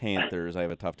for the Panthers. I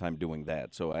have a tough time doing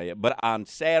that. But on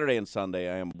Saturday and Sunday,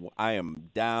 I am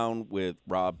down with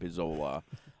Rob Pizzola.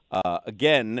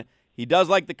 Again, he does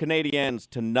like the Canadiens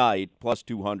tonight, plus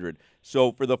 200.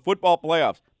 So for the football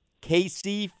playoffs,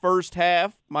 KC first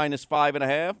half, minus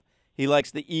 5.5. He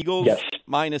likes the Eagles, yes,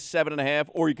 minus 7.5.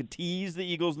 Or you could tease the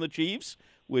Eagles and the Chiefs,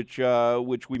 which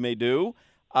we may do.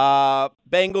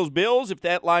 Bengals, Bills, if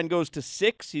that line goes to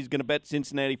 6, he's going to bet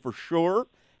Cincinnati for sure.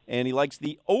 And he likes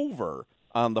the over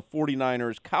on the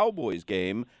 49ers Cowboys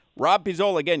game. Rob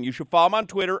Pizzola, again, you should follow him on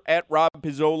Twitter, at Rob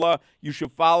Pizzola. You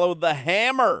should follow the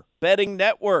Hammer Betting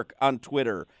Network on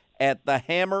Twitter, at the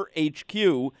Hammer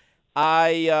HQ.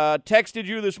 I texted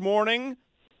you this morning,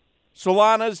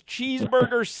 Solana's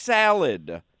cheeseburger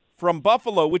salad from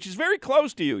Buffalo, which is very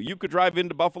close to you. You could drive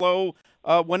into Buffalo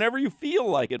whenever you feel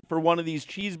like it for one of these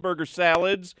cheeseburger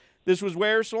salads. This was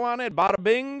where, Solana? At Bada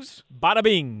Bing's? Bada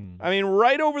bing. I mean,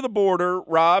 right over the border,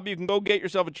 Rob. You can go get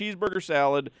yourself a cheeseburger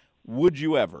salad. Would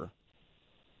you ever?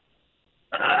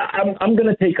 I'm going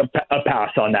to take a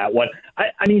pass on that one. I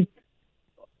mean,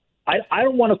 I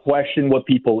don't want to question what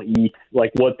people eat,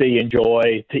 like what they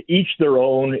enjoy. To each their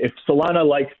own. If Solana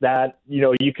likes that,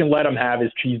 you can let him have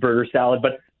his cheeseburger salad.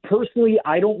 But personally,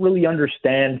 I don't really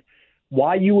understand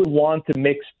why you would want to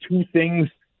mix two things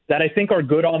that I think are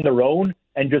good on their own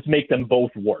and just make them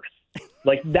both worse.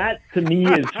 Like, that to me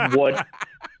is what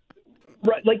 –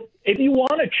 right? Like, if you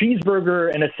want a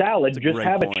cheeseburger and a salad, just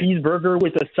have a cheeseburger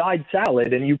with a side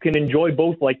salad, and you can enjoy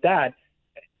both like that.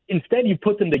 Instead, you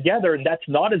put them together, and that's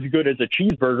not as good as a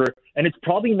cheeseburger, and it's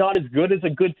probably not as good as a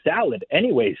good salad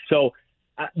anyway. So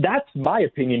that's my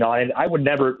opinion on it. I would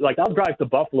never – like, I'll drive to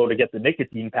Buffalo to get the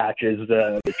nicotine patches,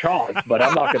 the chogs, but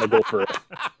I'm not going to go for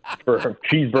a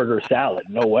cheeseburger salad.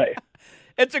 No way.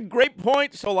 It's a great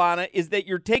point, Solana, is that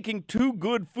you're taking two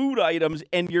good food items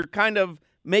and you're kind of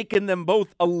making them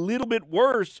both a little bit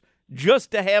worse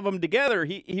just to have them together.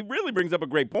 He really brings up a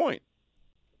great point.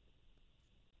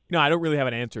 No, I don't really have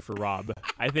an answer for Rob.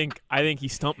 I think he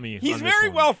stumped me. He's on this very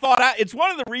one. well thought out. It's one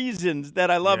of the reasons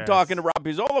that I love talking to Rob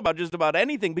Pizzola about just about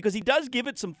anything, because he does give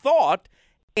it some thought,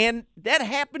 and that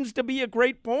happens to be a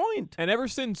great point. And ever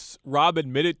since Rob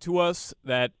admitted to us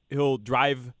that he'll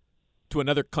drive to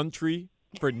another country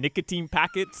for nicotine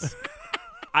packets,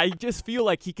 I just feel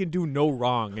like he can do no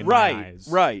wrong in my eyes.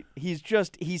 Right. He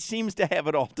seems to have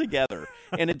it all together.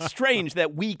 And it's strange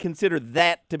that we consider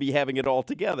that to be having it all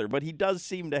together, but he does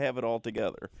seem to have it all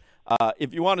together.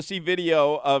 If you want to see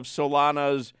video of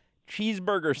Solana's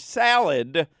cheeseburger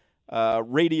salad,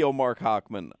 Radio Mark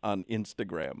Hochman on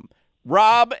Instagram.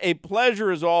 Rob, a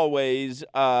pleasure as always.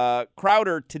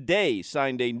 Crowder today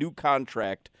signed a new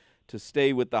contract to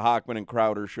stay with the Hochman and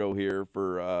Crowder show here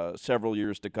for several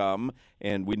years to come.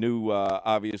 And we knew,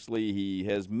 obviously, he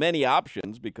has many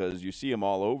options because you see him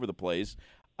all over the place.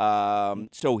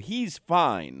 So he's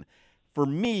fine. For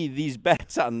me, these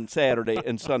bets on Saturday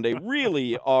and Sunday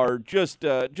really are just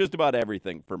about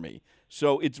everything for me.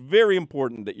 So it's very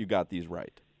important that you got these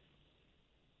right.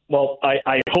 Well,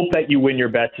 I hope that you win your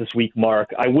bets this week, Mark.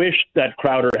 I wish that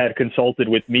Crowder had consulted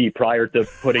with me prior to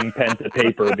putting pen to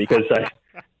paper, because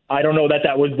I don't know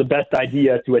that was the best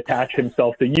idea to attach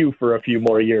himself to you for a few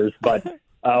more years. But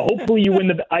hopefully you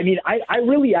win I mean, I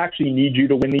really actually need you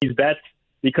to win these bets,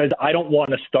 because I don't want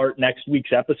to start next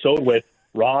week's episode with,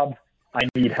 Rob, I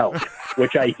need help,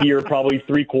 which I hear probably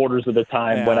 3/4 of the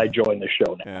time when I join the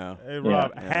show now. Hey,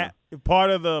 Rob, part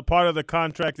of the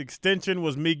contract extension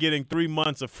was me getting 3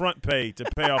 months of front pay to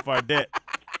pay off our debt.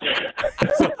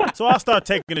 So I'll start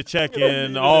taking a check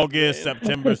in August,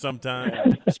 September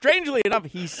sometime. Strangely enough,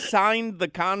 he signed the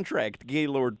contract,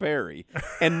 Gaylord Perry,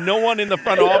 and no one in the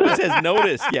front office has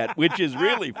noticed yet, which is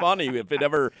really funny. If it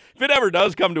ever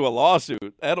does come to a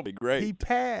lawsuit, that'll be great. He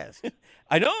passed.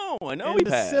 I know. In He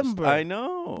passed. December. I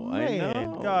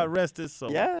know. God rest his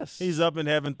soul. Yes. He's up in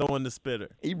heaven throwing the spitter.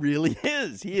 He really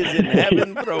is. He is in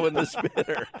heaven throwing the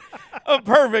spitter. A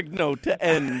perfect note to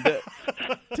end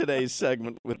today's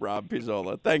segment with Rob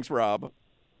Pizzola. Thanks, Rob.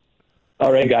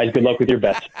 All right, guys. Good luck with your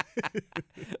bets.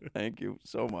 Thank you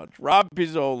so much. Rob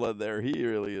Pizzola there. He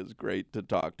really is great to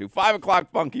talk to. 5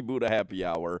 o'clock Funky Buddha Happy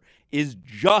Hour is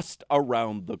just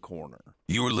around the corner.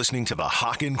 You're listening to the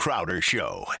Hawk and Crowder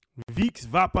Show. Vix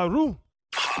Vaporub.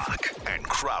 Hawk and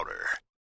Crowder.